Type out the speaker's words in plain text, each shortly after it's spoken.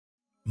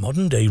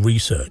Modern-day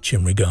research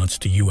in regards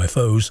to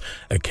UFOs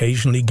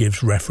occasionally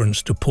gives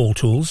reference to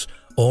portals,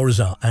 or as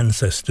our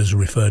ancestors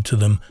referred to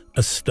them,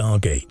 as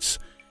Stargates.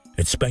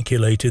 It's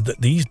speculated that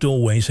these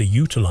doorways are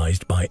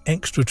utilized by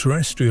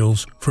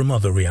extraterrestrials from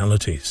other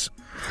realities.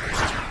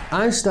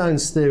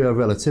 Einstein's theory of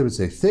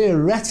relativity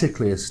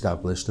theoretically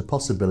established the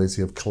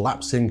possibility of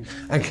collapsing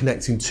and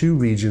connecting two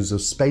regions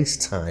of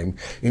space-time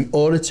in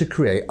order to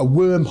create a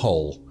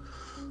wormhole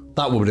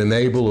that would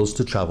enable us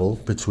to travel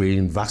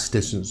between vast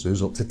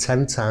distances up to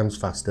 10 times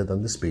faster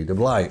than the speed of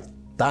light.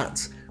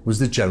 That was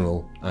the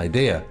general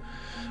idea.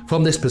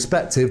 From this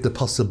perspective, the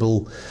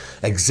possible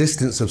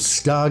existence of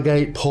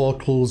Stargate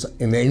portals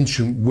in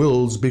ancient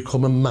worlds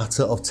become a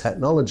matter of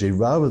technology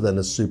rather than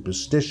a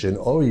superstition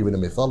or even a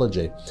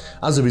mythology.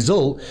 As a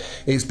result,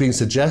 it's been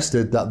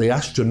suggested that the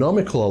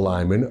astronomical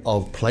alignment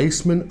of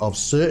placement of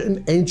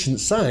certain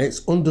ancient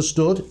sites,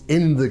 understood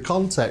in the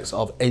context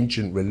of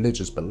ancient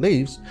religious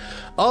beliefs,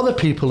 are the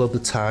people of the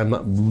time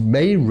that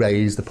may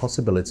raise the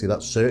possibility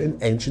that certain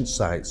ancient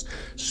sites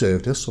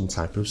served as some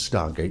type of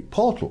Stargate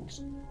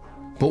portals.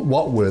 But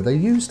what were they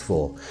used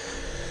for?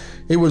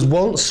 It was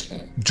once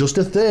just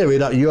a theory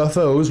that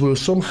UFOs were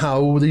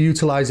somehow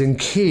utilising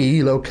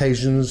key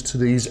locations to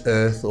these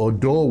earth or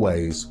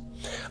doorways.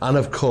 And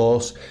of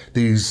course,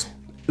 these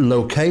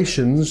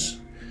locations,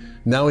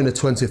 now in the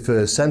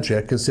 21st century,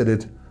 are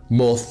considered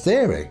more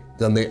theory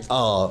than they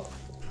are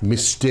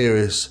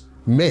mysterious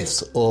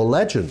myths or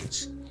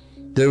legends.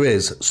 There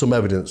is some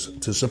evidence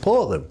to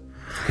support them.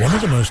 One of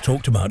the most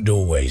talked about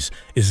doorways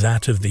is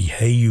that of the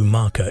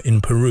Hayumaca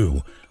in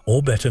Peru,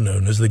 or better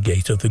known as the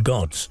Gate of the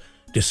Gods,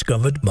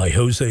 discovered by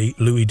Jose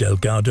Luis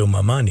Delgado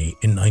Mamani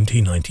in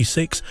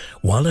 1996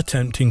 while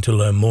attempting to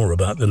learn more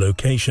about the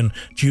location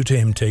due to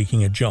him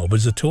taking a job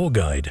as a tour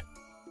guide.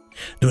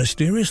 The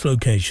mysterious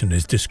location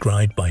is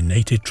described by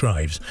native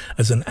tribes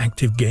as an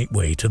active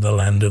gateway to the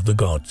land of the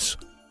gods.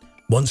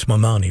 Once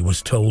Mamani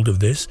was told of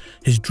this,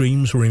 his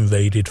dreams were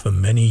invaded for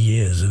many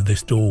years of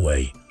this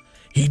doorway.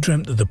 He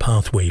dreamt that the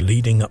pathway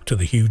leading up to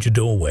the huge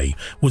doorway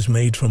was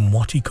made from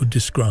what he could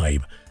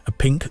describe, a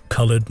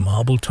pink-coloured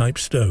marble-type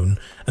stone,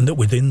 and that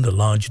within the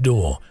large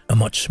door, a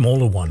much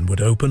smaller one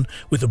would open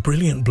with a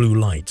brilliant blue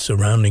light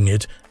surrounding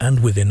it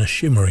and within a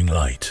shimmering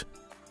light.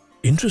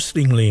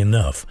 Interestingly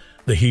enough,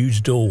 the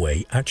huge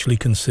doorway actually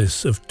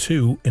consists of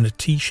two in a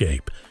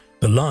T-shape,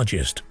 the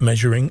largest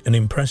measuring an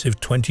impressive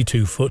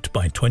 22 foot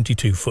by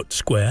 22 foot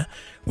square,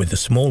 with the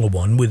smaller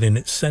one within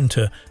its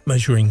centre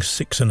measuring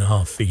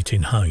 6.5 feet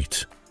in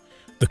height.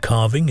 The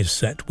carving is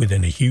set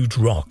within a huge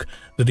rock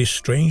that is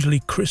strangely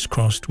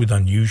crisscrossed with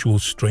unusual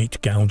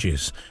straight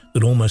gouges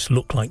that almost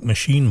look like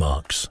machine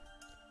marks.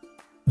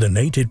 The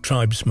native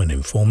tribesman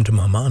informed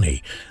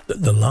Mamani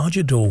that the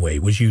larger doorway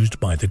was used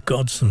by the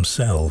gods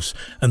themselves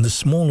and the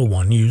smaller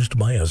one used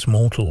by us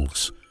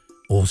mortals.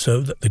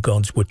 Also that the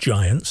gods were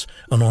giants,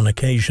 and on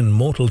occasion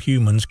mortal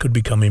humans could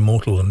become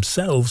immortal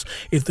themselves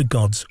if the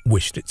gods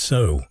wished it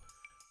so.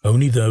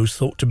 Only those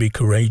thought to be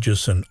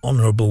courageous and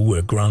honourable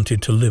were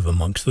granted to live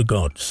amongst the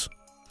gods.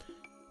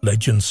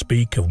 Legends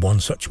speak of one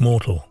such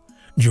mortal.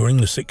 During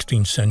the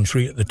 16th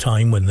century, at the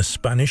time when the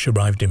Spanish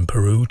arrived in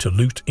Peru to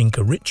loot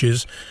Inca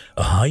riches,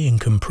 a high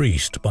Incan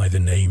priest by the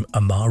name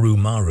Amaru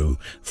Maru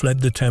fled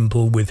the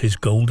temple with his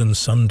golden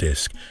sun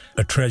disk,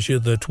 a treasure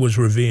that was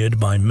revered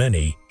by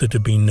many that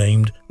had been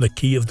named the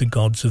Key of the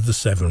Gods of the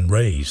Seven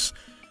Rays.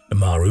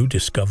 Amaru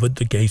discovered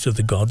the Gate of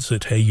the Gods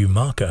at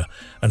Hayumaca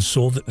and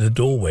saw that the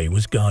doorway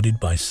was guarded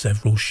by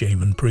several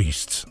shaman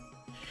priests.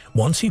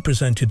 Once he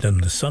presented them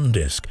the sun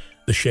disk,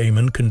 the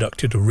shaman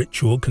conducted a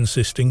ritual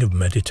consisting of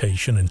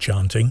meditation and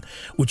chanting,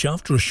 which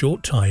after a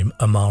short time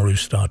Amaru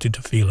started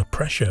to feel a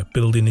pressure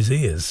build in his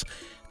ears.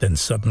 Then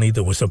suddenly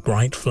there was a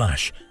bright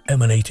flash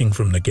emanating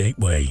from the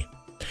gateway.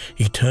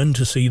 He turned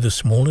to see the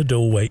smaller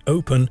doorway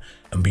open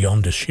and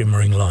beyond a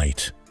shimmering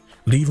light.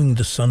 Leaving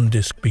the sun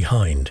disk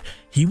behind,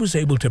 he was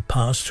able to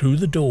pass through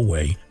the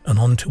doorway and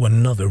onto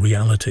another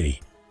reality,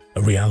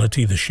 a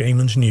reality the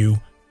shamans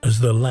knew as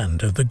the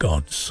land of the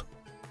gods.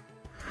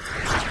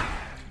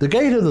 The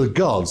Gate of the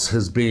Gods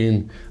has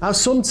been, at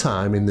some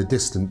time in the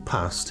distant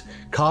past,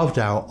 carved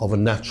out of a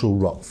natural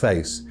rock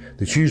face.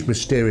 The huge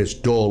mysterious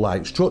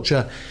door-like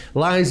structure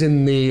lies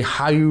in the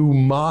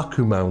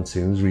Hayumaca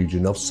Mountains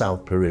region of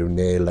South Peru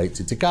near Lake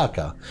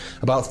Titicaca,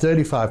 about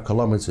 35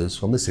 kilometers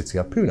from the city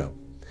of Puno.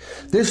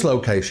 This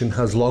location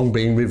has long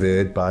been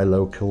revered by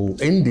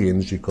local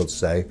Indians, you could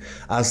say,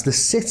 as the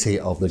City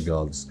of the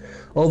Gods,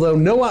 although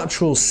no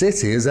actual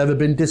city has ever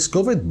been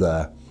discovered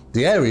there.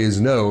 The area is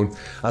known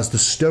as the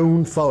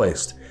Stone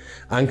Forest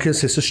and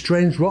consists of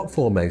strange rock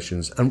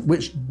formations, and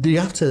which I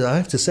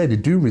have to say they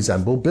do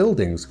resemble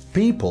buildings,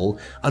 people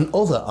and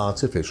other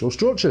artificial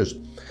structures.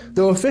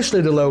 Though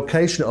officially the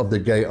location of the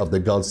Gate of the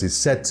Gods is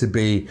said to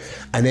be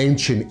an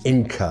ancient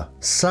Inca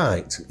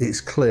site,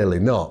 it's clearly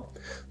not.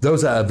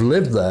 Those that have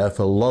lived there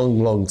for a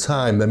long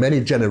time, the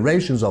many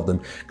generations of them,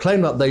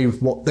 claim that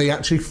they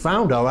actually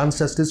found, our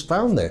ancestors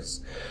found this,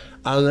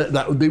 and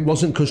that it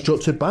wasn't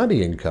constructed by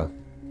the Inca.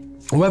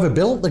 Whoever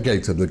built the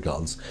Gate of the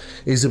Gods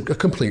is a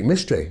complete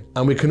mystery,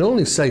 and we can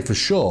only say for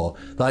sure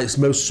that it's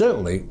most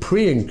certainly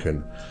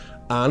pre-Incan,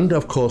 and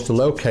of course the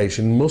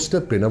location must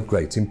have been of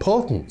great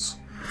importance.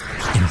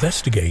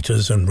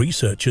 Investigators and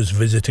researchers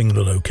visiting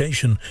the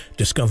location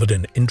discovered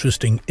an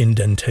interesting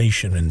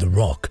indentation in the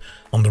rock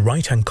on the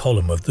right-hand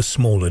column of the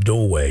smaller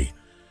doorway.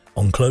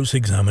 On close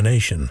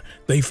examination,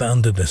 they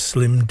found that a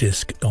slim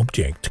disc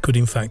object could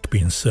in fact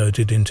be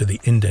inserted into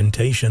the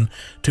indentation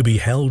to be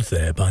held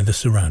there by the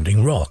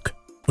surrounding rock.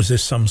 Was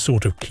this some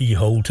sort of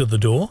keyhole to the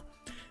door?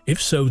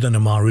 If so, then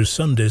Amaru's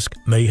sun disk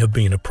may have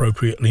been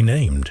appropriately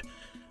named.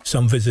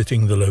 Some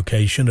visiting the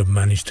location have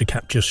managed to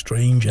capture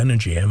strange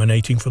energy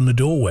emanating from the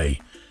doorway.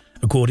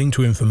 According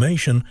to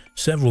information,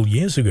 several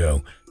years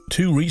ago,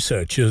 2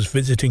 researchers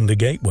visiting the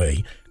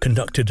gateway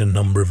conducted a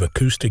number of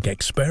acoustic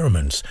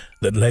experiments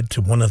that led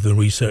to one of the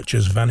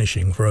researchers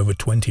vanishing for over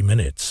 20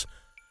 minutes.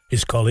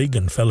 His colleague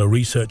and fellow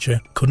researcher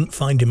couldn't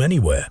find him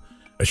anywhere.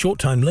 A short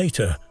time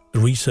later, the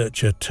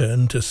researcher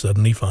turned to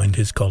suddenly find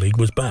his colleague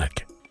was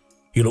back.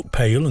 He looked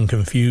pale and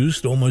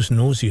confused, almost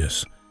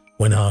nauseous.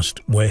 When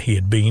asked where he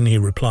had been, he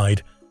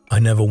replied, "I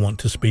never want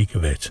to speak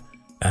of it."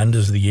 And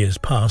as the years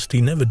passed, he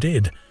never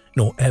did,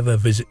 nor ever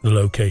visit the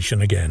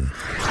location again.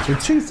 In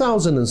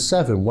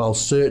 2007, while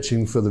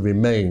searching for the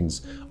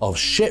remains of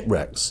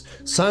shipwrecks,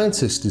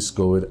 scientists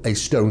discovered a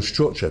stone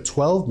structure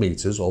 12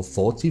 meters or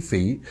 40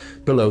 feet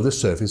below the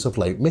surface of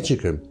Lake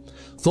Michigan,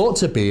 thought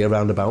to be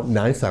around about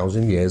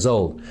 9,000 years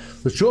old.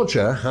 The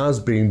structure has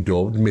been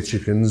dubbed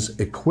Michigan's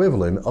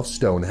equivalent of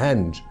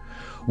Stonehenge.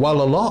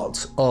 While a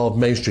lot of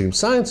mainstream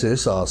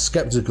scientists are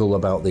skeptical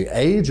about the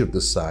age of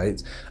the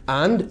site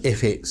and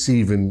if it's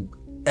even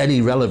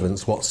any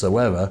relevance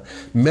whatsoever,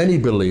 many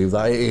believe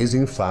that it is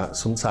in fact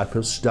some type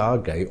of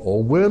Stargate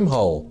or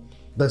wormhole.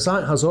 The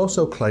site has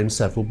also claimed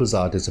several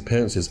bizarre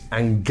disappearances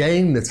and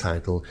gained the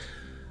title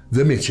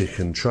the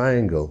Michigan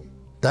Triangle.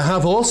 There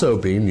have also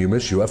been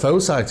numerous UFO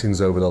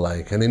sightings over the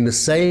lake and in the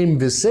same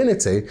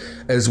vicinity,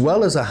 as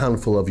well as a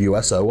handful of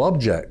USO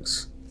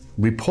objects.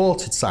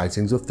 Reported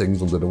sightings of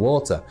things under the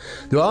water.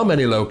 There are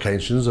many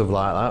locations of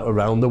like that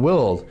around the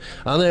world,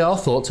 and they are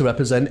thought to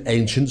represent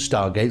ancient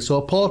stargates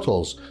or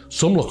portals.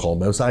 Some look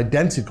almost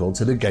identical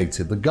to the Gate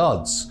of the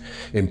Gods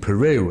in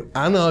Peru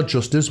and are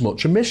just as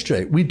much a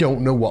mystery. We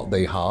don't know what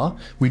they are,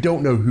 we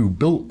don't know who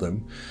built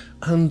them,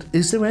 and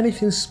is there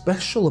anything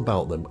special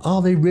about them?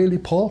 Are they really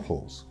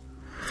portals?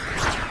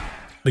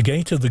 The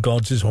Gate of the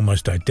Gods is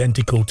almost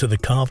identical to the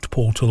carved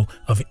portal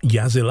of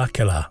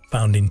Yazilakela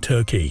found in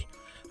Turkey,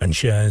 and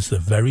shares the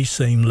very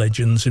same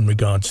legends in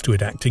regards to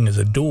it acting as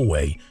a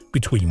doorway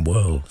between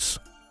worlds.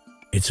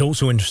 It's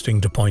also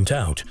interesting to point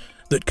out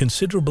that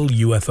considerable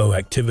UFO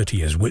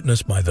activity is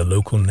witnessed by the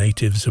local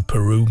natives of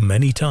Peru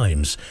many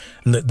times,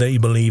 and that they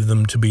believe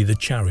them to be the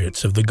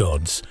chariots of the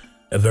gods,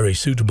 a very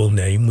suitable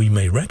name we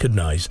may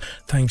recognize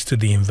thanks to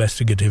the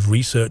investigative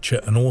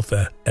researcher and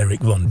author Eric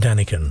von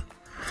Daniken.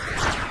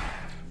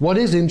 What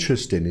is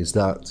interesting is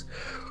that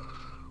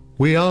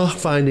we are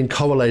finding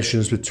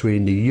correlations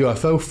between the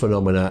UFO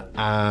phenomena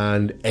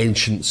and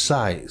ancient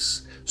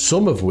sites,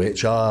 some of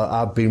which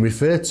are being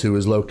referred to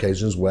as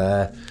locations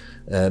where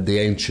the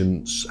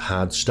ancients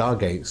had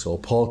stargates or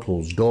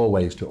portals,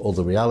 doorways to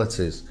other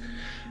realities.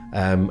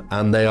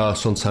 And they are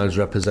sometimes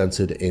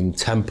represented in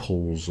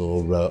temples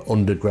or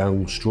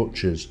underground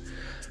structures.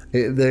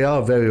 They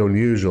are very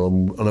unusual,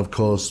 and of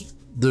course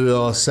there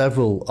are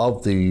several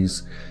of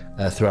these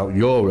throughout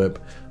Europe,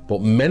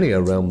 but many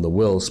around the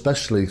world,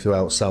 especially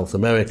throughout South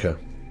America.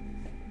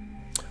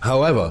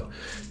 However,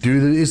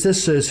 is there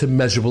certain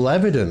measurable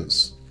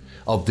evidence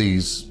of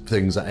these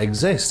things that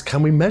exist?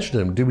 Can we measure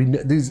them?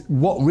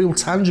 What real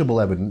tangible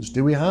evidence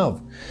do we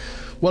have?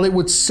 Well, it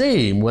would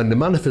seem when the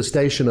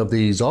manifestation of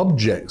these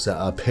objects that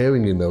are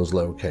appearing in those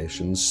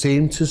locations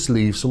seem to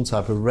leave some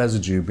type of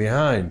residue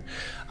behind.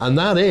 And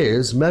that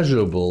is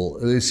measurable.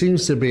 It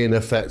seems to be an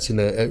effect in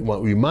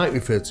what we might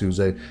refer to as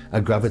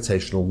a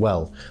gravitational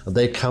well. And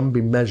they can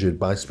be measured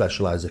by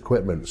specialized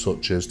equipment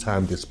such as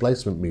time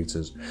displacement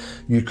meters.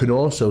 You can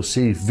also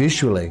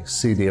visually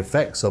see the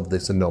effects of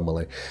this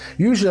anomaly,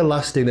 usually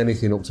lasting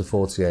anything up to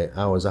 48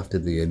 hours after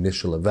the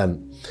initial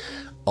event,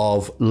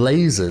 of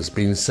lasers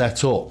being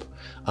set up.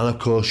 And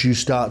of course you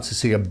start to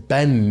see a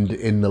bend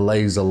in the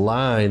laser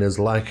line as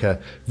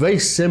very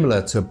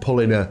similar to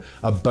pulling a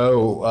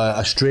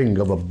string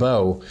of a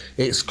bow.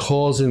 It's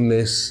causing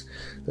this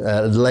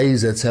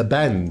laser to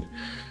bend.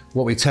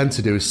 What we tend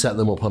to do is set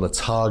them up on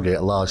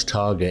a large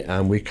target,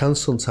 and we can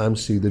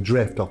sometimes see the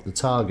drift off the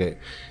target,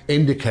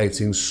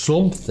 indicating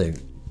something.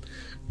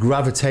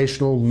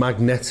 Gravitational,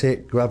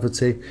 magnetic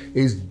gravity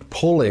is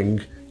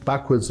pulling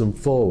backwards and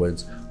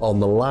forwards on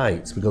the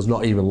light, because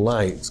not even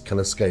light can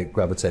escape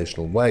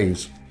gravitational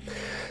waves.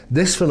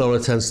 This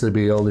phenomenon tends to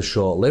be only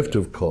short-lived,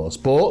 of course,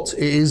 but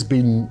it is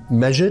being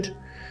measured,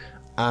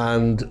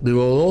 and there are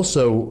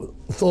also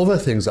other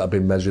things that have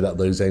been measured at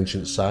those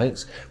ancient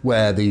sites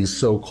where these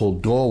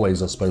so-called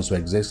doorways are supposed to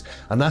exist,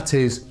 and that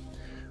is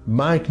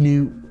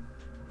minute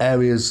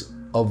areas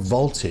of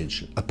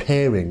voltage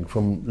appearing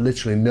from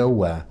literally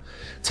nowhere.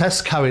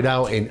 Tests carried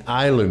out in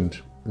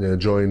Ireland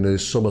during the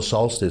summer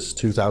solstice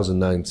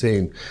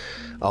 2019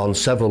 on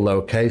several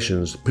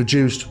locations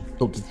produced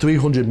up to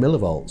 300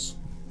 millivolts.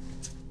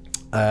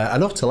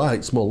 Enough to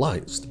light small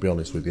lights, to be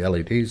honest with you,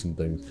 LEDs and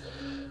things.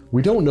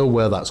 We don't know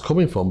where that's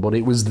coming from, but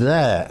it was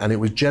there and it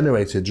was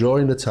generated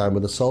during the time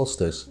of the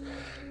solstice.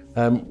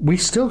 We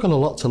still got a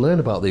lot to learn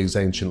about these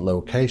ancient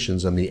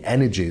locations and the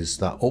energies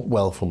that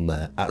upwell from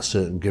there at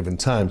certain given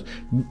times.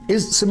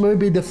 So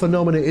maybe the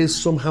phenomena is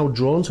somehow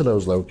drawn to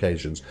those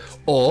locations,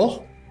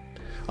 or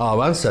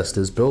our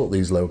ancestors built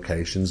these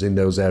locations in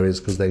those areas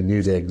because they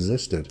knew they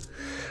existed.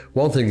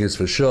 One thing is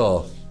for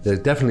sure, there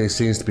definitely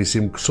seems to be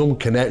some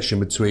connection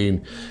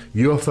between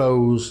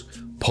UFOs,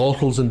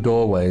 portals and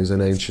doorways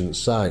and ancient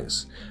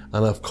sites.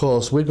 And of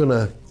course, we're going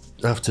to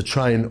have to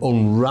try and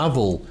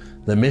unravel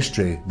the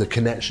mystery, the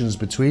connections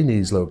between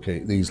these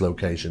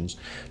locations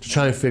to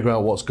try and figure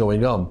out what's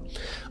going on.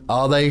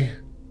 Are they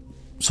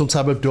some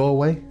type of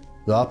doorway?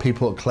 There are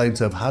people that claim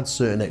to have had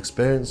certain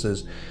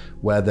experiences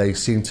where they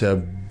seem to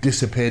have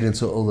disappeared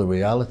into other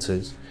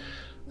realities.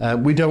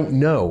 We don't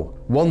know.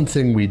 One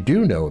thing we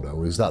do know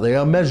though is that they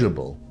are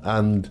measurable,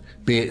 and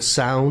be it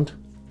sound,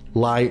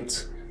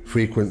 light,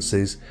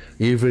 frequencies,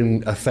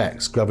 even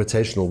effects,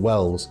 gravitational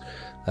wells,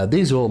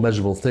 these are all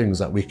measurable things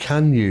that we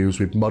can use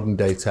with modern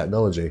day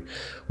technology.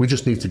 We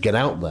just need to get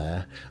out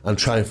there and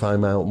try and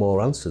find out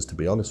more answers, to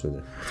be honest with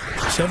you.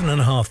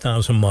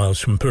 7,500 miles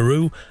from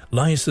Peru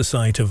lies the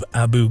site of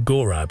Abu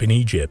Ghorab in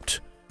Egypt,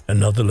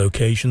 another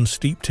location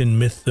steeped in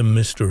myth and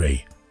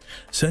mystery.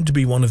 Said to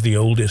be one of the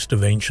oldest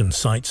of ancient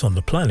sites on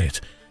the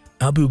planet,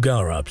 Abu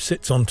Ghorab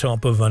sits on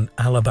top of an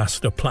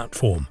alabaster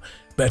platform,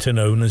 better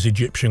known as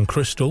Egyptian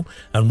crystal,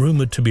 and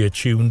rumoured to be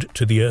attuned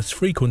to the Earth's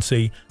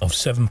frequency of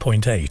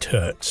 7.8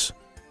 Hz.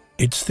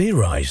 It's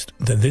theorised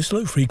that this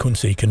low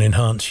frequency can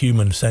enhance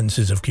human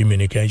senses of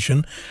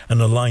communication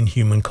and align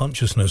human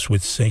consciousness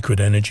with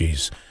sacred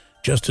energies.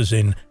 Just as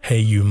in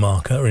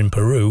Hayumarca in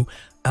Peru,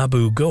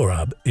 Abu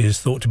Ghorab is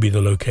thought to be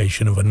the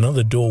location of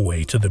another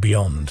doorway to the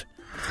beyond.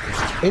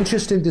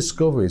 Interesting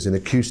discoveries in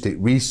acoustic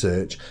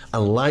research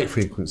and light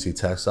frequency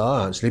tests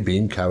are actually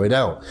being carried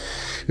out.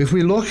 If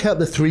we look at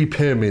the 3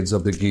 pyramids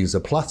of the Giza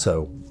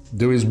Plateau,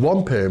 there is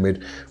one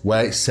pyramid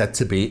where it's said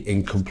to be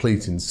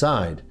incomplete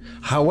inside.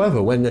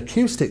 However, when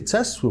acoustic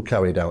tests were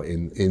carried out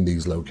in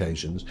these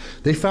locations,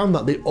 they found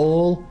that they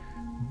all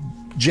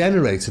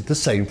generated the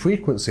same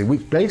frequency,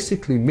 which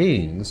basically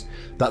means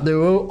that they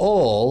were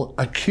all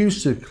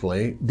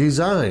acoustically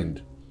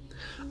designed.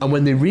 And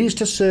when they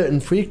reached a certain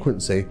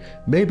frequency,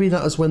 maybe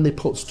that is when they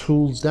put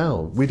tools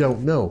down. We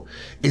don't know.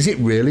 Is it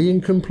really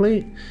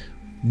incomplete?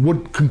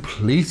 Would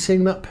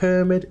completing that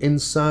pyramid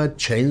inside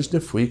change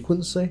the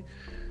frequency?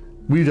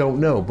 We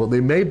don't know, but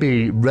there may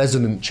be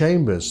resonant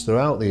chambers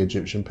throughout the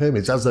Egyptian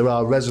pyramids, as there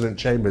are resonant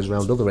chambers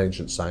around other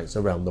ancient sites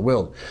around the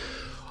world.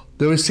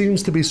 There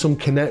seems to be some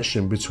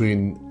connection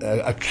between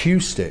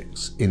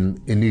acoustics in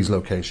these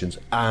locations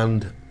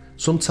and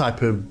some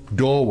type of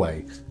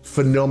doorway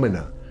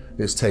phenomena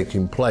that's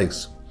taking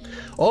place.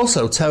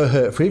 Also,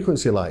 terahertz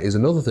frequency light is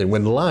another thing.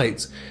 When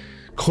light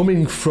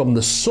coming from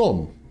the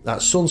sun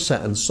at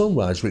sunset and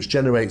sunrise, which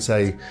generates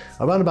around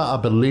about,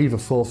 I believe, a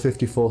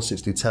 450,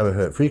 460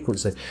 terahertz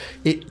frequency,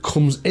 it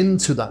comes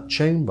into that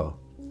chamber.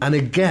 And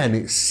again,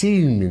 it's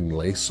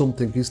seemingly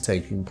something is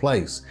taking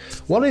place.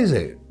 What is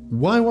it?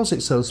 Why was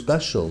it so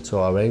special to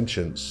our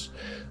ancients,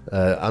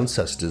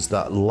 ancestors,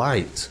 that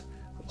light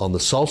on the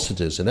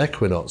solstices and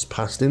equinox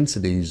passed into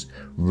these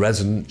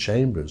resonant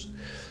chambers?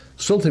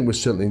 Something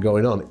was certainly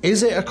going on.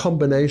 Is it a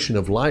combination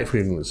of light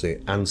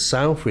frequency and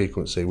sound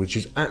frequency which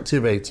is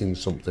activating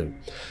something?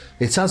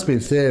 It has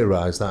been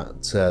theorized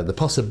that the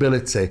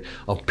possibility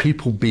of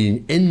people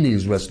being in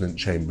these resonant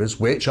chambers,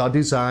 which are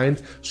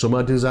designed, some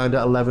are designed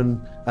at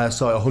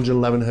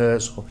 111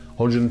 hertz,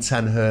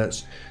 110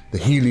 hertz, the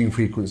healing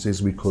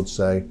frequencies we could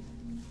say.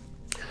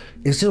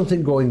 Is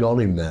something going on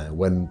in there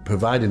when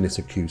providing this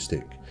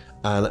acoustic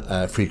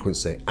and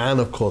frequency, and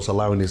of course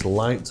allowing this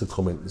light to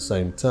come in at the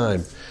same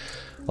time?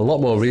 A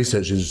lot more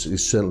research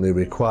is certainly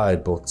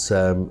required, but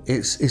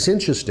it's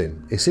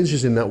interesting. It's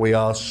interesting that we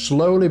are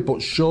slowly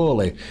but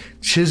surely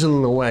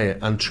chiseling away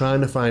and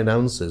trying to find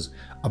answers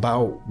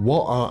about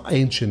what our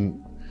ancient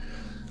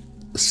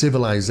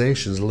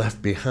civilizations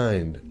left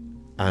behind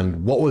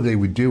and what were they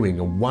doing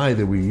and why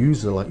they were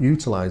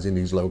utilizing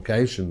these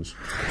locations.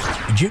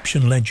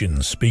 Egyptian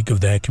legends speak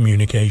of their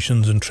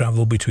communications and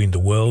travel between the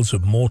worlds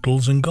of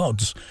mortals and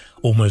gods,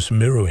 almost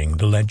mirroring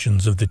the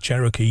legends of the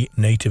Cherokee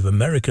Native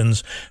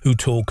Americans who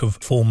talk of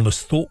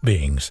formless thought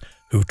beings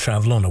who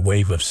travel on a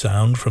wave of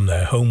sound from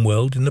their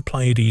homeworld in the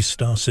Pleiades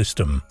star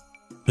system.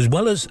 As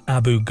well as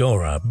Abu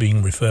Ghorab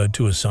being referred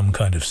to as some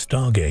kind of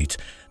Stargate,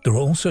 there are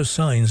also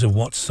signs of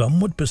what some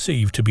would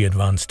perceive to be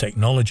advanced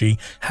technology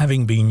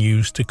having been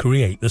used to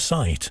create the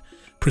site.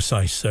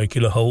 Precise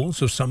circular holes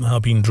have somehow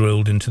been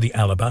drilled into the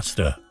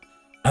alabaster.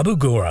 Abu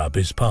Ghorab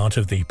is part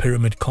of the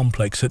pyramid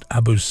complex at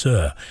Abu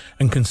Sur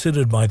and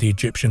considered by the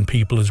Egyptian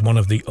people as one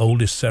of the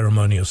oldest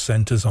ceremonial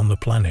centers on the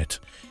planet.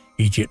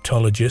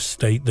 Egyptologists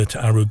state that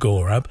Abu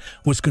Ghorab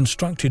was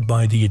constructed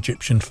by the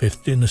Egyptian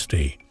 5th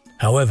dynasty.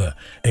 However,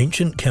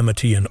 ancient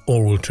Kemetic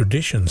oral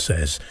tradition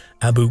says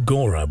Abu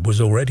Ghorab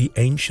was already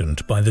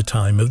ancient by the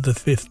time of the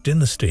 5th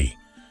dynasty.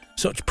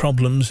 Such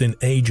problems in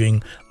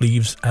aging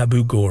leaves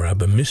Abu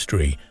Ghorab a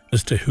mystery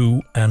as to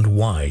who and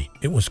why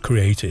it was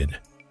created.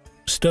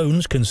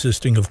 Stones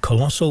consisting of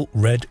colossal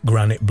red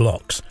granite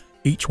blocks,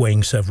 each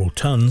weighing several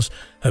tons,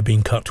 have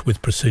been cut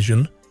with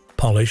precision,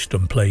 polished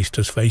and placed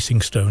as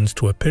facing stones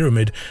to a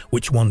pyramid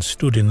which once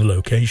stood in the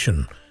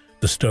location.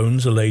 The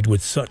stones are laid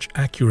with such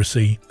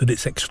accuracy that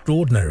it's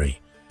extraordinary.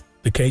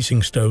 The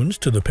casing stones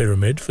to the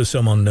pyramid, for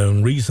some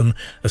unknown reason,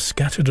 are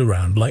scattered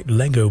around like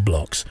Lego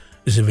blocks,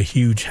 as if a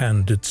huge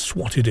hand had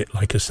swatted it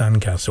like a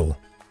sandcastle.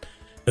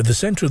 At the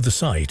center of the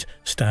site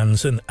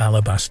stands an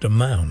alabaster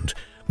mound,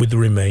 with the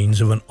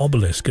remains of an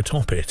obelisk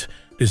atop it,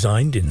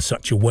 designed in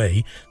such a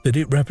way that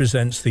it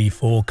represents the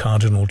 4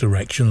 cardinal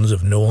directions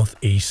of north,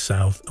 east,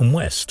 south and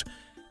west.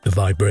 The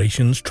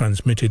vibrations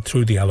transmitted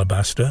through the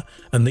alabaster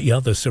and the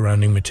other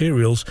surrounding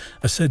materials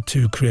are said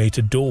to create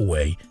a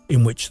doorway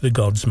in which the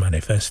gods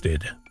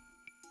manifested.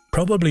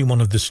 Probably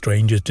one of the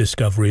strangest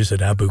discoveries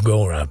at Abu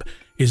Ghorab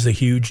is the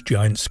huge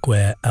giant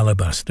square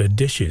alabaster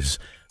dishes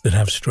that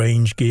have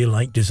strange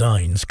gear-like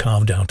designs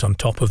carved out on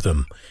top of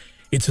them.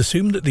 It's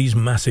assumed that these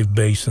massive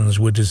basins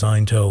were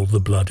designed to hold the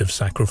blood of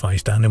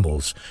sacrificed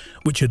animals,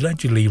 which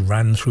allegedly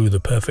ran through the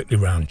perfectly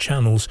round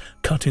channels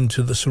cut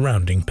into the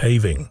surrounding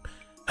paving.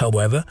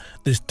 However,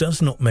 this does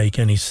not make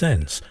any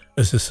sense,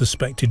 as the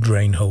suspected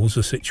drain holes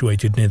are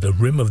situated near the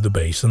rim of the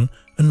basin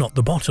and not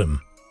the bottom.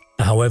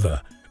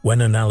 However, when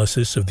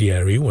analysis of the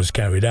area was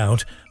carried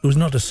out, there was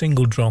not a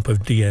single drop of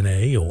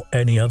DNA or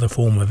any other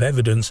form of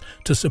evidence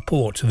to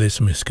support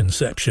this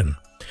misconception.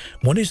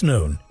 What is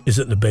known is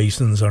that the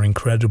basins are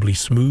incredibly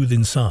smooth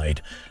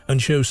inside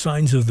and show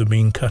signs of them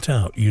being cut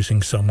out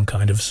using some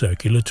kind of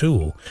circular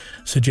tool,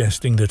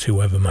 suggesting that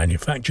whoever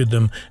manufactured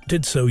them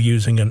did so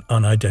using an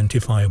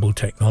unidentifiable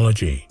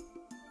technology.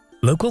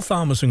 Local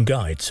farmers and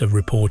guides have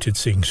reported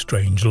seeing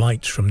strange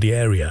lights from the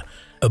area,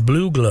 a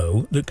blue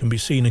glow that can be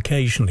seen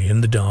occasionally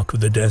in the dark of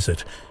the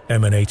desert,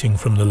 emanating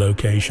from the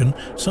location,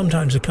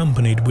 sometimes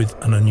accompanied with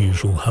an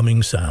unusual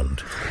humming sound.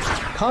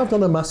 Carved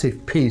on a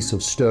massive piece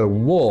of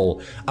stone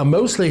wall and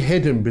mostly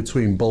hidden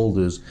between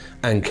boulders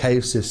and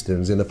cave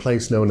systems in a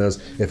place known as,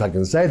 if I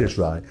can say this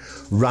right,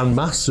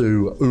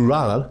 Ranmasu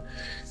Ural,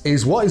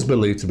 is what is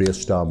believed to be a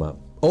star map,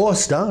 or a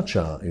star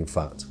chart in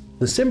fact.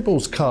 The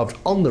symbols carved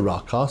on the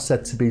rock are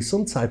said to be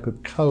some type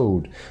of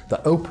code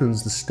that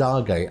opens the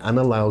Stargate and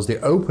allows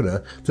the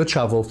opener to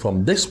travel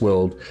from this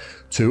world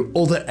to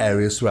other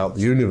areas throughout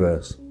the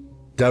universe.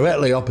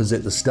 Directly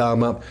opposite the star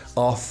map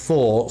are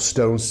 4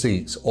 stone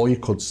seats, or you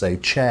could say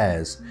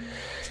chairs.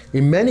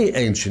 In many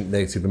ancient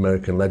Native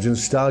American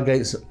legends,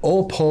 Stargates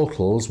or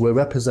portals were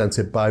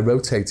represented by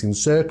rotating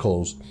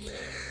circles.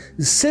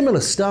 Similar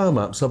star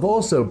maps have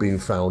also been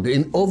found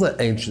in other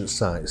ancient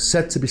sites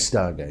said to be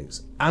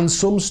Stargates, and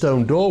some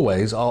stone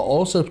doorways are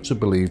also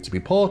believed to be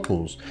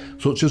portals,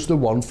 such as the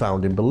one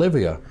found in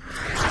Bolivia.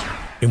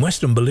 In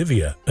western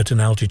Bolivia, at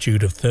an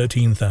altitude of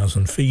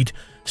 13,000 feet,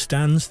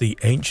 stands the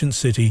ancient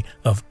city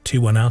of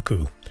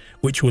Tiwanaku,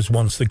 which was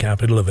once the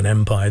capital of an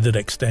empire that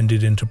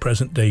extended into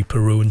present-day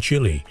Peru and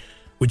Chile,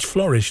 which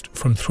flourished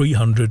from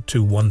 300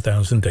 to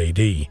 1000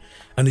 AD,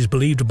 and is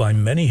believed by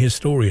many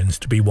historians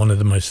to be one of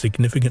the most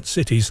significant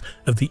cities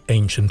of the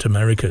ancient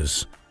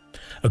Americas.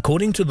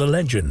 According to the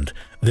legend,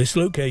 this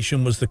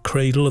location was the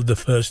cradle of the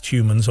first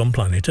humans on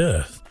planet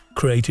Earth,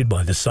 created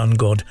by the sun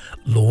god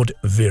Lord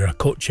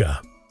Viracocha.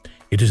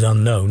 It is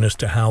unknown as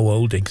to how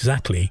old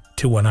exactly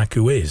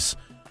Tiwanaku is.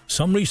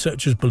 Some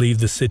researchers believe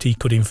the city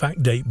could in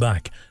fact date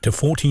back to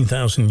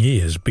 14,000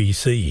 years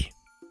BC.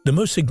 The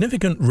most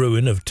significant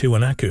ruin of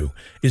Tiwanaku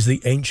is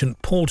the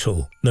ancient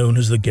portal known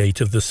as the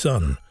Gate of the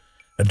Sun,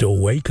 a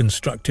doorway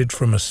constructed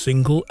from a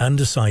single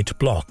andesite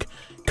block,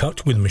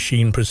 cut with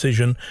machine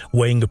precision,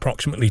 weighing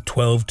approximately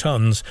 12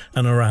 tons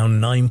and around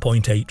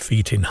 9.8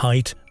 feet in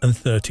height and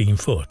 13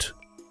 foot.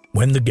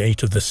 When the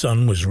Gate of the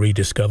Sun was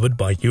rediscovered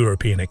by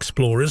European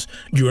explorers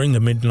during the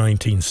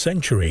mid-19th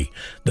century,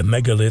 the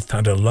megalith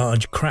had a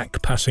large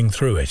crack passing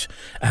through it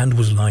and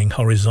was lying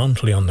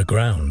horizontally on the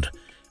ground.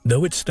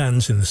 Though it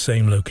stands in the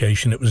same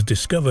location it was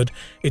discovered,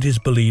 it is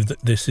believed that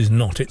this is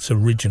not its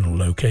original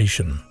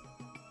location.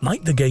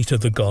 Like the Gate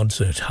of the Gods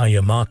at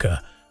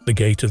Hayamaka, the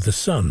Gate of the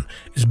Sun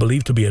is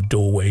believed to be a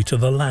doorway to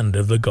the land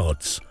of the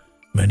gods.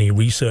 Many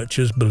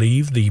researchers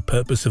believe the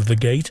purpose of the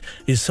gate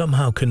is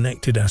somehow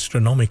connected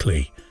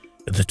astronomically.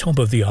 At the top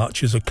of the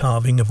arch is a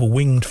carving of a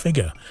winged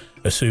figure,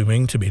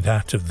 assuming to be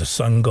that of the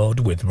sun god,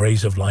 with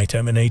rays of light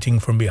emanating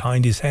from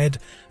behind his head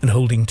and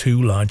holding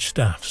 2 large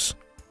staffs.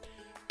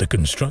 The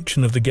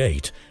construction of the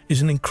gate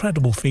is an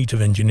incredible feat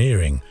of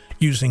engineering,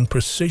 using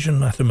precision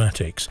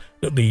mathematics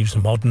that leaves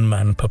modern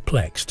man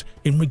perplexed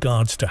in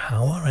regards to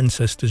how our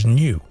ancestors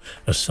knew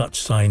of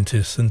such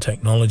scientists and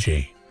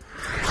technology.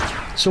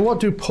 So what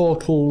do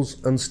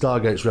portals and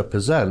stargates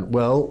represent?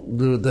 Well,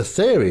 the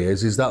theory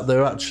is that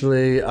they're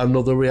actually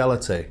another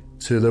reality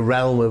to the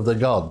realm of the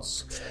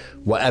gods,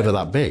 whatever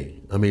that be.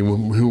 I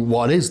mean,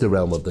 what is the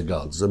realm of the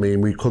gods? I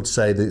mean, we could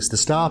say that it's the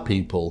star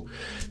people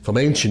from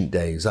ancient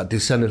days that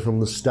descended from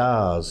the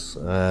stars,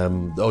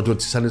 or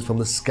descended from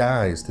the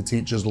skies to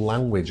teach us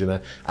language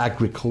and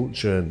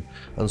agriculture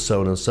and so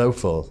on and so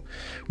forth.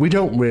 We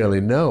don't really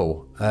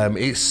know.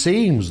 It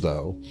seems,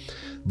 though,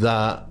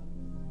 that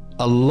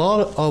a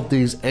lot of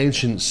these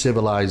ancient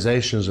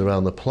civilizations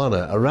around the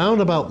planet, around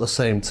about the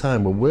same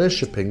time, were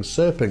worshipping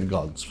serpent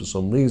gods for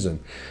some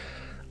reason.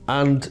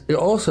 And it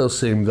also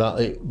seemed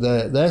that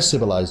their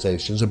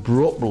civilizations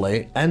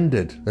abruptly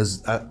ended,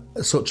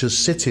 such as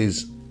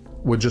cities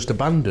were just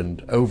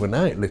abandoned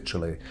overnight,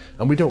 literally.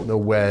 And we don't know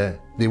where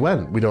they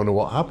went. We don't know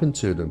what happened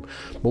to them.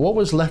 But what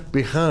was left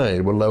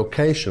behind were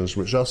locations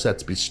which are said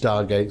to be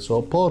stargates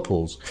or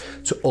portals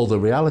to other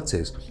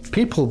realities.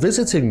 People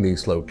visiting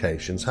these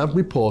locations have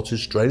reported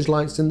strange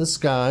lights in the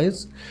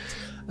skies,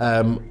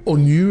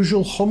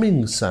 unusual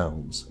humming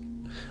sounds,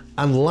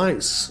 and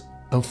lights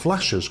and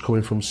flashes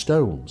coming from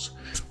stones.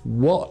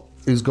 What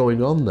is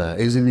going on there?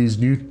 Is it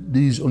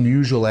these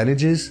unusual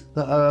energies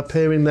that are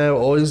appearing there,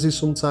 or is there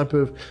some type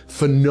of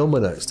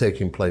phenomena that's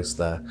taking place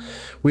there?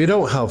 We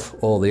don't have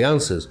all the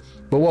answers,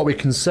 but what we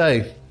can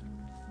say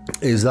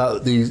is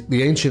that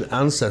the ancient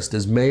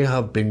ancestors may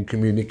have been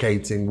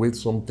communicating with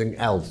something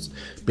else,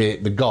 be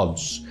it the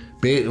gods,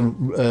 be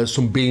it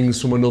some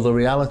beings from another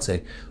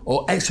reality,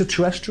 or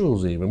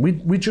extraterrestrials even. We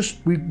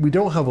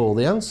don't have all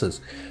the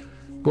answers.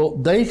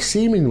 But they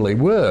seemingly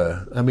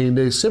were. I mean,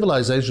 the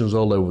civilizations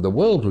all over the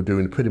world were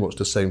doing pretty much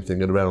the same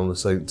thing at around the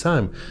same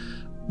time,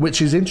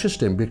 which is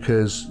interesting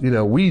because, you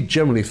know, we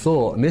generally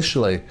thought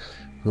initially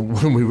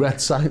when we read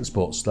science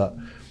books that,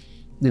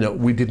 you know,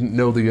 we didn't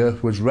know the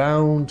Earth was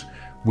round,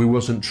 we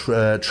wasn't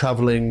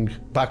traveling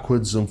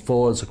backwards and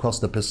forwards across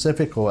the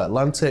Pacific or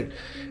Atlantic.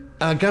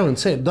 I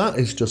guarantee that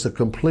is just a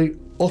complete,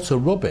 utter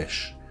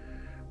rubbish.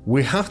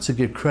 We have to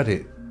give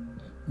credit,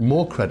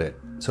 more credit,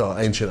 to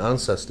our ancient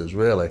ancestors,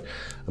 really.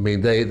 I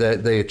mean,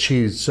 they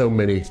achieved so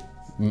many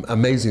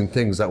amazing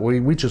things that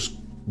we just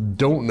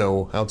don't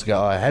know how to get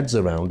our heads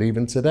around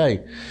even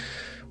today.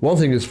 One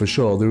thing is for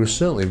sure, they were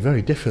certainly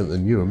very different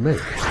than you and me.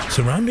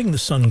 Surrounding the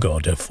sun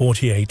god are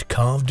 48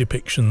 carved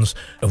depictions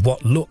of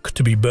what look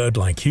to be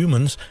bird-like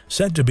humans,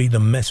 said to be the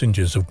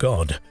messengers of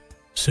God,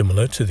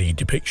 similar to the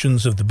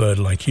depictions of the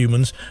bird-like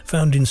humans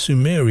found in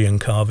Sumerian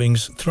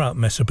carvings throughout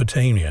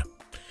Mesopotamia.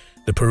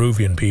 The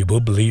Peruvian people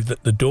believe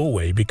that the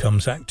doorway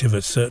becomes active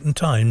at certain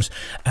times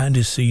and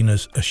is seen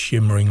as a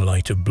shimmering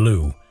light of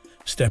blue.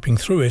 Stepping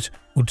through it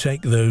will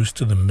take those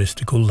to the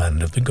mystical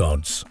land of the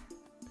gods.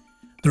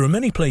 There are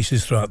many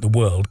places throughout the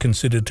world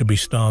considered to be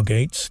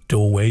stargates,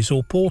 doorways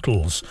or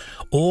portals,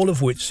 all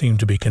of which seem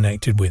to be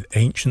connected with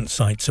ancient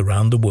sites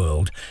around the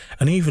world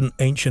and even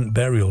ancient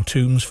burial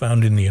tombs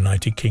found in the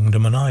United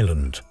Kingdom and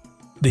Ireland.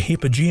 The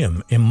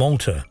Hypogeum in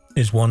Malta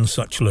is one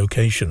such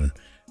location,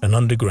 an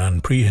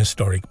underground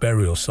prehistoric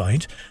burial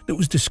site that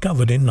was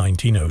discovered in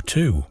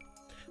 1902.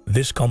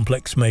 This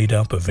complex made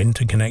up of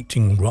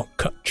interconnecting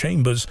rock-cut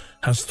chambers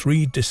has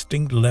 3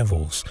 distinct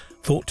levels,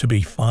 thought to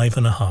be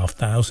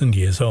 5,500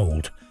 years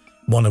old,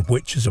 one of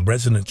which is a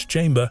resonance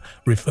chamber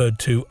referred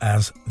to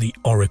as the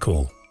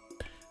Oracle.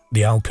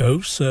 The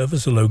alcoves serve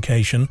as a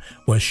location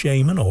where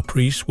shaman or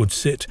priest would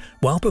sit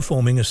while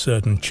performing a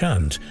certain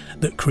chant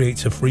that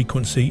creates a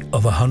frequency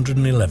of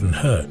 111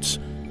 Hz.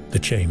 The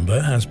chamber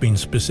has been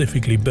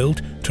specifically built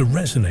to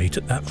resonate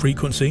at that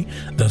frequency,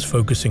 thus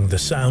focusing the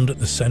sound at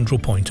the central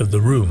point of the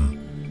room.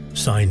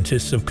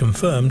 Scientists have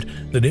confirmed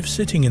that if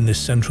sitting in this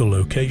central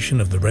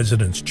location of the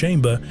resonance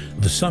chamber,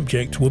 the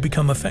subject will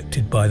become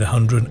affected by the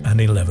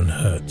 111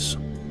 Hz.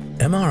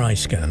 MRI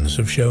scans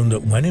have shown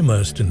that when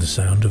immersed in the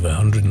sound of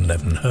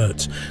 111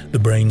 Hz, the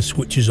brain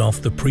switches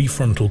off the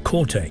prefrontal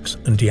cortex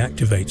and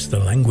deactivates the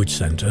language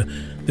center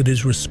that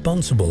is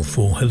responsible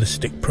for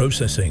holistic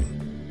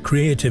processing,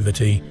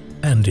 creativity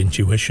and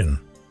intuition.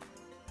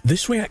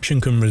 This reaction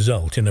can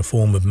result in a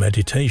form of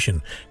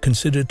meditation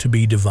considered to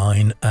be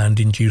divine and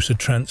induce a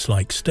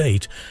trance-like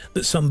state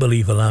that some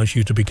believe allows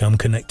you to become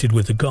connected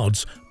with the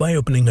gods by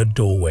opening a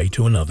doorway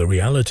to another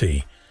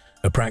reality,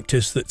 a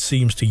practice that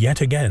seems to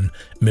yet again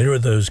mirror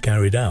those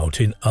carried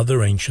out in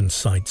other ancient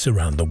sites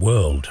around the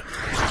world.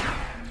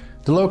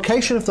 The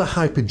location of the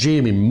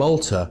Hypogeum in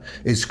Malta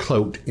is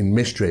cloaked in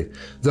mystery.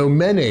 Though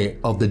many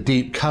of the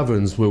deep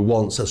caverns were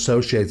once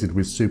associated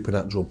with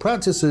supernatural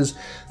practices,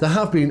 there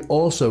have been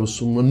also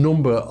a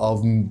number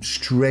of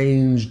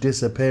strange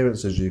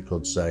disappearances, you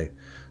could say,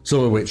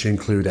 some of which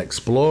include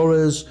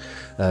explorers,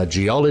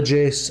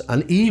 geologists,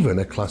 and even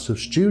a class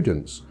of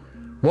students.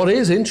 What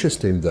is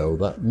interesting, though,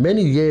 that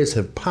many years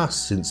have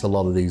passed since a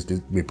lot of these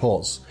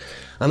reports,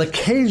 and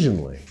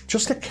occasionally,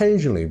 just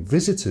occasionally,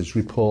 visitors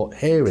report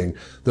hearing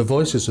the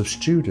voices of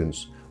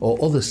students or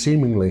other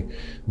seemingly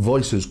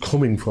voices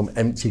coming from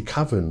empty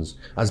caverns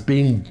as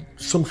being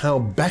somehow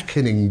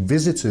beckoning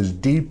visitors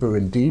deeper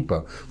and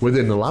deeper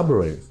within the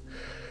labyrinth.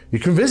 You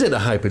can visit the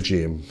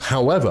hypogeum.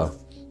 However,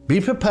 be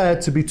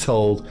prepared to be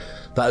told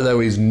that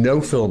there is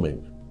no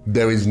filming,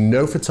 there is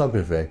no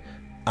photography,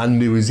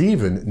 and there is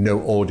even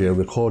no audio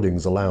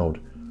recordings allowed.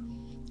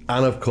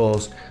 And of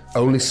course,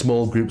 only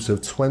small groups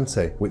of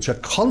 20, which are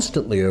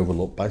constantly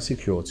overlooked by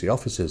security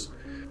officers.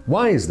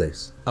 Why is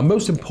this? And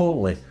most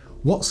importantly,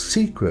 what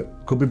secret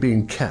could be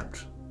being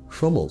kept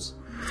from us?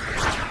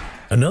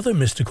 Another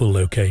mystical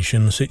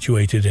location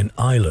situated in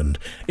Ireland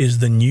is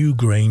the New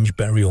Grange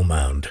Burial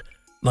Mound.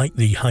 Like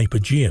the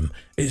hypogeum,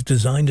 it's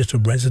designed at a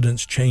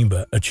residence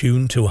chamber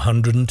attuned to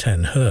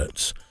 110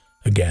 Hz.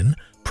 Again,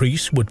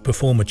 priests would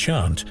perform a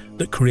chant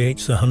that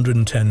creates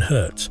 110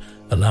 Hz,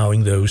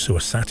 allowing those who are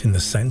sat in the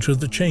center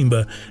of the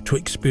chamber to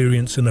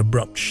experience an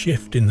abrupt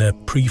shift in their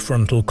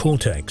prefrontal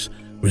cortex,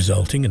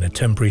 resulting in a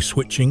temporary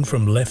switching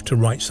from left to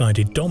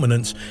right-sided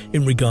dominance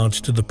in regards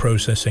to the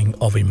processing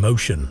of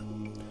emotion.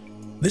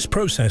 This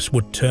process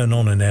would turn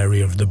on an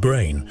area of the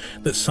brain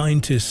that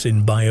scientists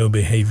in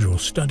biobehavioral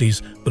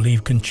studies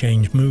believe can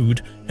change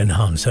mood,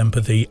 enhance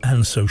empathy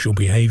and social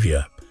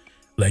behavior.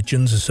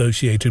 Legends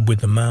associated with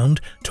the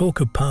mound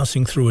talk of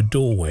passing through a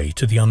doorway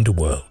to the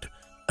underworld,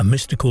 a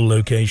mystical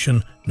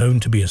location known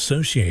to be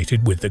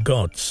associated with the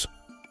gods.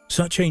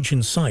 Such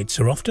ancient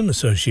sites are often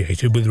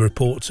associated with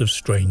reports of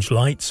strange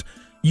lights,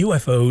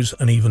 UFOs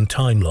and even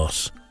time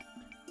loss.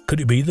 Could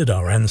it be that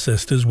our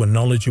ancestors were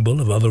knowledgeable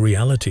of other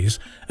realities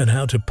and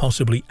how to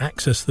possibly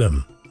access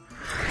them?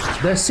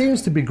 There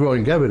seems to be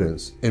growing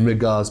evidence in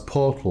regards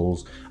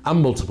portals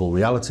and multiple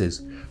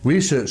realities.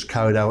 Research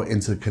carried out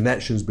into the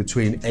connections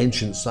between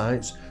ancient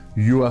sites,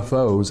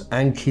 UFOs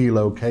and key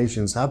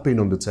locations have been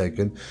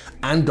undertaken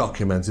and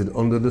documented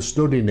under the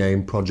study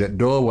name Project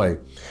Doorway,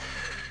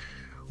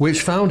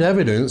 which found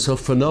evidence of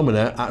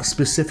phenomena at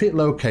specific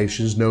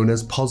locations known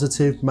as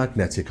positive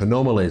magnetic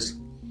anomalies.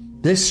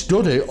 This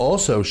study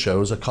also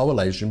shows a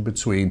correlation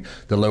between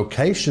the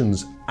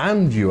locations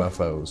and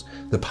UFOs,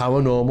 the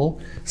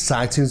paranormal,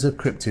 sightings of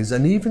cryptids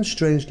and even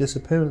strange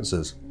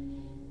disappearances.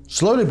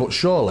 Slowly but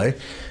surely,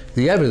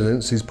 the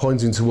evidence is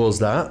pointing towards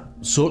that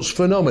such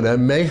phenomena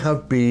may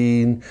have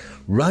been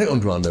right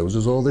under our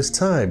noses all this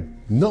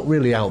time. Not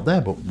really out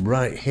there, but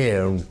right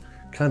here and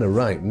kind of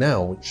right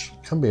now, which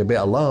can be a bit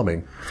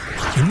alarming.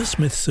 In the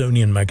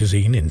Smithsonian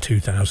magazine in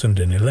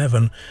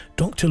 2011,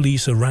 Dr.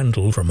 Lisa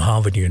Randall from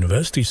Harvard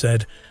University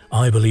said,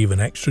 "I believe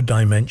an extra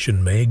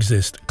dimension may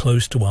exist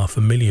close to our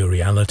familiar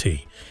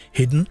reality,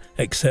 hidden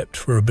except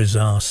for a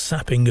bizarre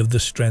sapping of the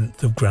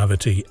strength of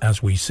gravity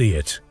as we see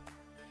it."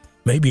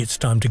 Maybe it's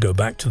time to go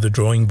back to the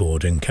drawing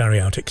board and carry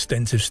out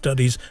extensive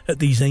studies at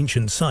these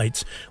ancient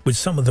sites with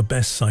some of the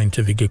best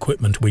scientific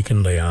equipment we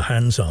can lay our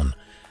hands on,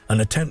 and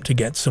attempt to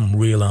get some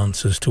real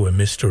answers to a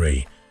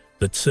mystery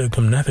that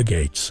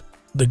circumnavigates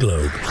the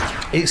globe.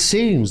 It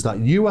seems that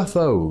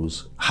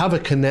UFOs have a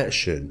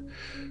connection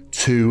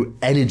to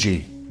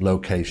energy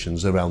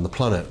locations around the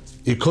planet.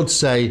 You could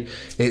say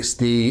it's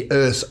the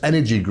Earth's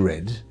energy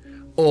grid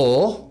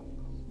or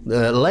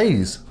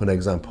lays, for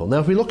example. Now,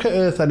 if we look at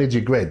Earth energy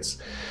grids,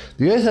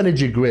 the Earth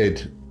energy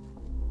grid,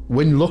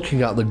 when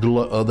looking at the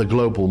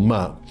global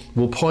map,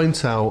 will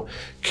point out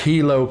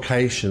key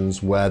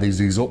locations where there's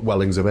these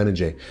upwellings of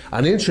energy.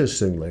 And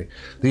interestingly,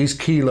 these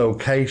key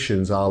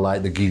locations are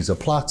like the Giza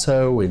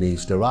Plateau in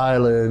Easter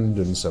Island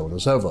and so on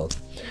and so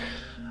forth.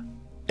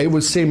 It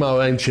would seem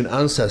our ancient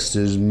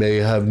ancestors may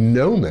have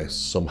known this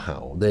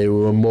somehow. They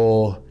were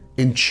more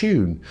in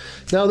tune.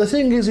 Now, the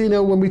thing is, you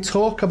know, when we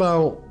talk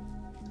about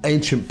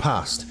ancient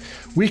past,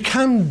 we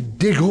can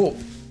dig up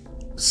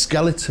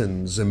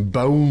skeletons and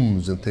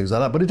bones and things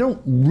like that, but it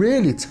don't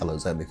really tell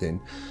us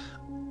anything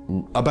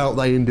about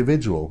that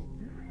individual,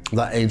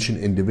 that ancient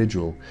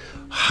individual.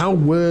 How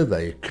were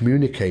they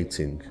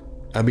communicating?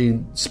 I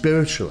mean,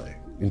 spiritually,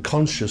 in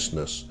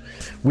consciousness.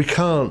 We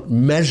can't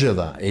measure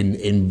that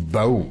in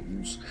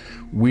bones.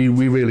 We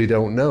really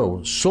don't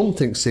know.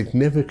 Something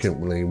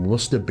significantly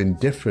must have been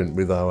different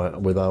with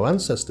our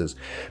ancestors,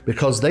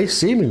 because they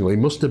seemingly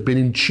must have been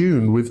in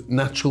tune with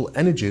natural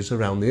energies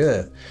around the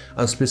earth,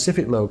 and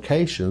specific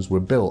locations were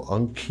built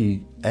on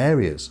key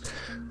areas,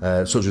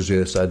 such as the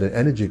Earth's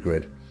energy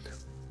grid,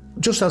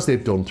 just as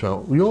they've done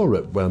throughout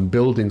Europe when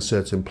building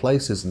certain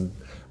places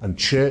and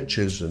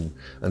churches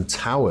and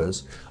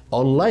towers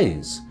on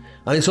lays.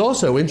 And it's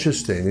also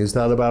interesting is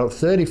that about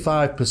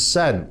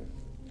 35%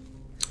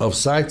 of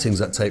sightings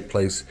that take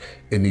place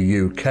in the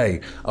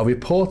UK are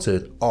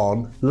reported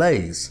on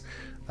lays,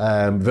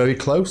 very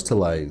close to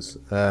lays.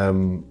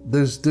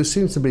 There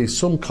seems to be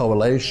some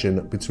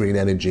correlation between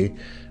energy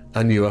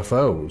and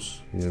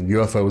UFOs. You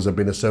know, UFOs have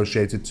been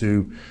associated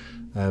to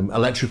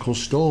electrical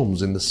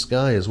storms in the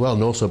sky as well,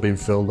 and also been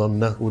filmed on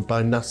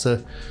by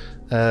NASA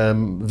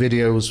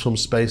videos from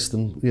space.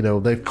 And you know,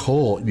 they've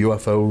caught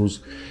UFOs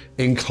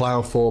in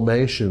cloud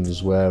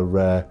formations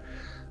where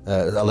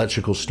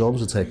electrical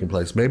storms are taking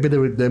place. Maybe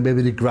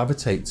they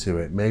gravitate to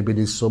it. Maybe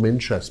there's some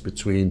interest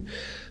between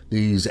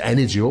these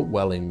energy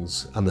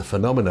upwellings and the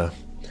phenomena.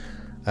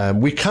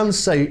 We can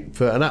say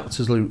for an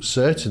absolute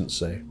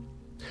certainty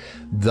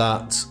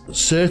that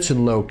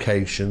certain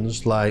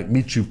locations like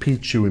Machu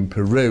Picchu in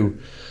Peru,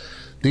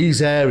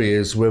 these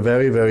areas were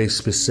very, very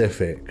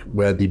specific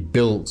where they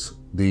built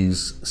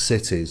these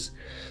cities.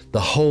 The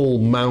whole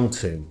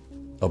mountain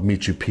of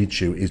Machu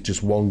Picchu is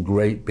just one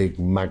great big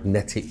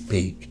magnetic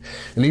peak,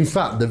 and in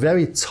fact, the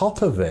very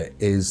top of it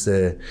is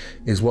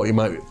what you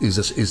might is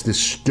this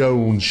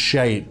stone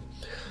shape.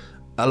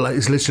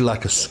 It's literally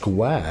like a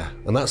square,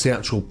 and that's the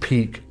actual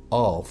peak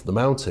of the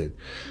mountain.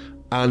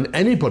 And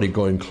anybody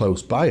going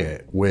close by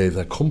it with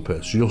a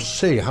compass, you'll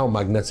see how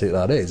magnetic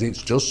that is.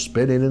 It's just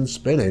spinning and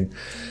spinning.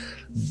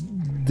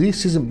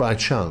 This isn't by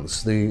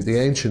chance. The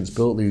ancients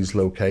built these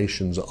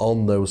locations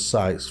on those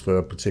sites for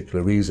a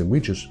particular reason. We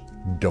just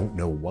don't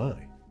know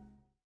why.